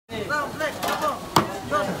What's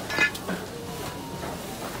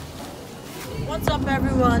up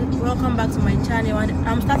everyone, welcome back to my channel, and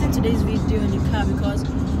I'm starting today's video in the car because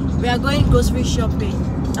we are going grocery shopping.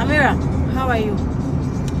 Amira, how are you?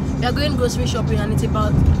 We are going grocery shopping and it's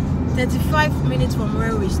about 35 minutes from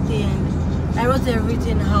where we stay, and I wrote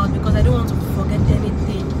everything out because I don't want to forget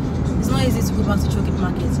anything. It's not easy to go back to chowkit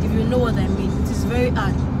market, if you know what I mean. It is very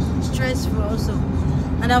hard, stressful also.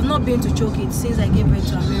 And I've not been to chowkit since I gave birth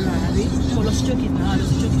to Amira. I lost chowkit now, I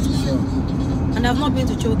lost chowkit. And I've not been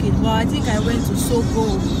to chowkit, but I think I went to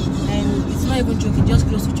Sogo, and it's not even chowkit, just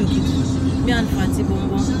close to chowkit. Me and Fati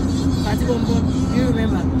Bombo, you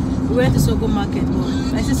remember? We went to Sogo market, but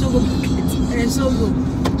I said Sogo market, and Sogo,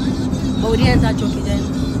 but we didn't enter chowkit. Then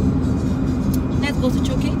let's go to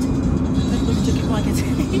chowkit. Let's go to chowkit market.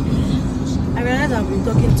 I realized I've been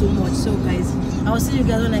talking too much, so guys, I'll see you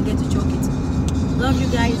guys when I get to chowkit. Love you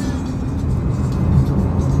guys.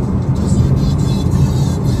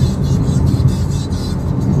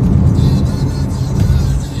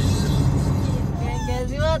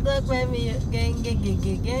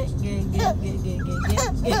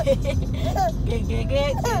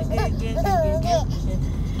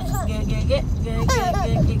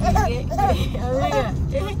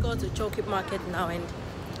 Let's go to chowkit market now and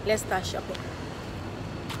let's start shopping.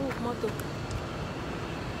 Oh, moto.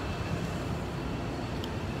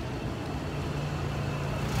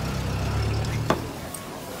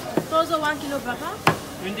 Also 1 kilo berapa?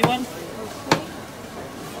 21. Okay.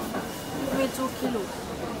 Give me 2 kilo.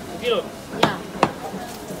 Kilo? Yeah.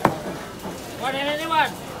 What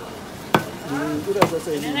anyone?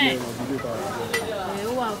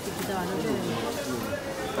 Wow,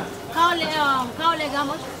 cow leg how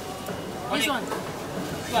much? This one?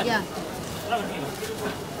 Yeah.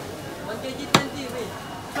 1 kg 20. 20.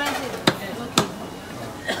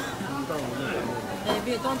 Okay.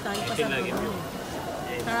 Baby, don't tie it.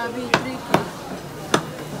 Karabi 3 kg.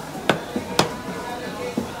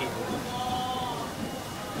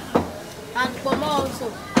 And pomo also.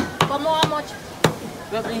 Pomo how much?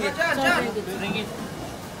 12 ringgit. 12 ringgit.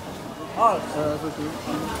 All.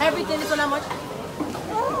 Everything is on how much?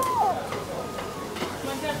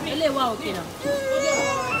 Ele wow, okay now.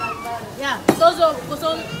 Yeah, those are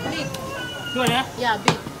big. Good, yeah? Yeah,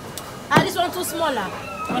 big. Ah, this one too smaller.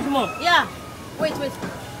 One more? Yeah. Wait.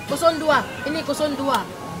 Kosong 2. Ini kosong 2.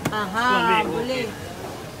 Aha, boleh.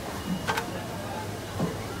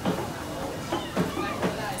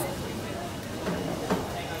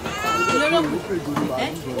 Hello?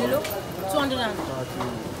 200.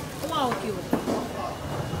 Wow, okay.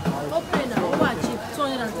 Open now. Wow, cheap.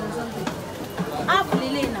 200 something. Half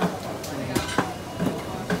lele now.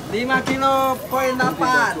 5 kilo poin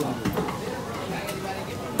 8.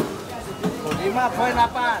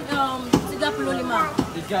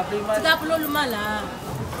 5.8. 35. 35 lah.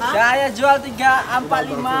 Ha? Saya jual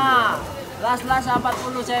 345. Last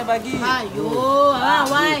 40 saya bagi. Ayo,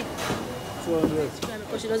 why?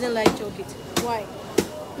 Because she doesn't like chowkit. Why?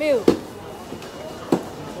 Milk.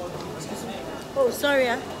 Oh, sorry,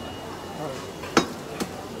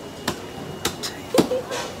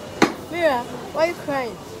 Mira, why are you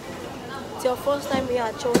crying? It's your first time here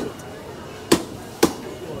at chowkit.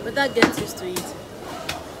 But that gets used to it.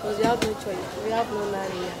 Because we have no choice. We have no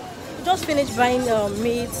nanny here. We just finished buying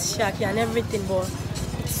meat, shaki and everything, but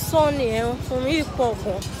it's sunny, for me,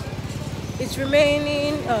 it's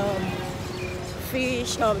remaining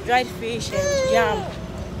fish, dried fish and yam.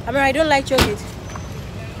 I mean, I don't like chowkit.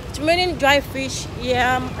 It's remaining dried fish,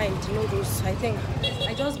 yam and noodles, I think.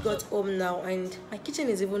 I just got home now and my kitchen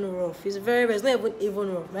is even rough. It's not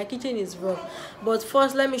even rough. My kitchen is rough. But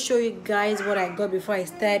first, let me show you guys what I got before I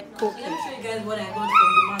start cooking. Let me show you guys what I got from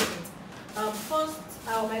the market. First,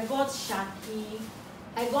 I got shaki.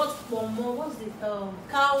 I got pomo. What's the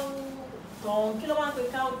cow tongue?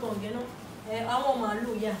 Cow tongue, you know?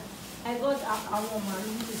 Malu, yeah. I got malu,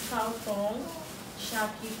 which is cow tongue,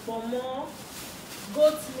 shaki, pomo,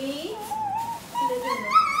 goat meat.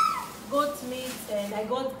 And I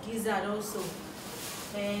got gizzard also,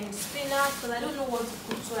 and spinach, because I don't know what to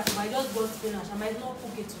cook, so I just got spinach. I might not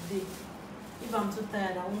cook it today. If I'm too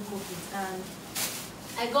tired, I won't cook it. And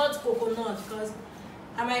I got coconut, because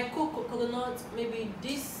I might cook coconut maybe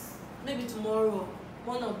tomorrow,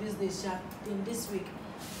 one of these days, in this week.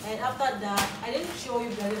 And after that, I didn't show you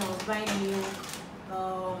guys when I was buying milk,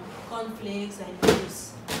 cornflakes and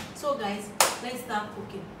juice. So guys, let's start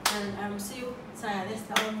cooking. And I'm still tired.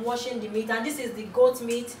 I'm washing the meat, and this is the goat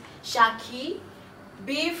meat, shaki,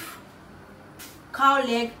 beef, cow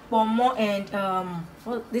leg, pomo, and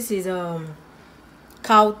this is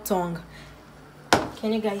cow tongue.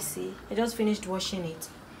 Can you guys see? I just finished washing it.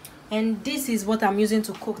 and this is what I'm using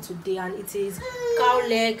to cook today, and it is cow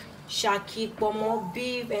leg, chowkit, pomo,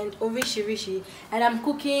 beef, and orishi, and I'm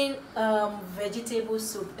cooking vegetable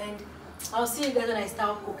soup, and I'll see you guys when I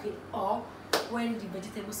start cooking or when the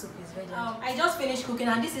vegetable soup is ready. I just finished cooking,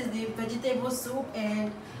 and this is the vegetable soup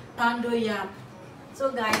and pando yam. So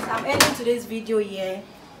guys, I'm ending today's video here.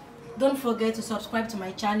 Don't forget to subscribe to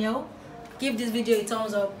my channel, give this video a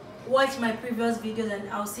thumbs up, watch my previous videos, and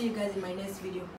I'll see you guys in my next video.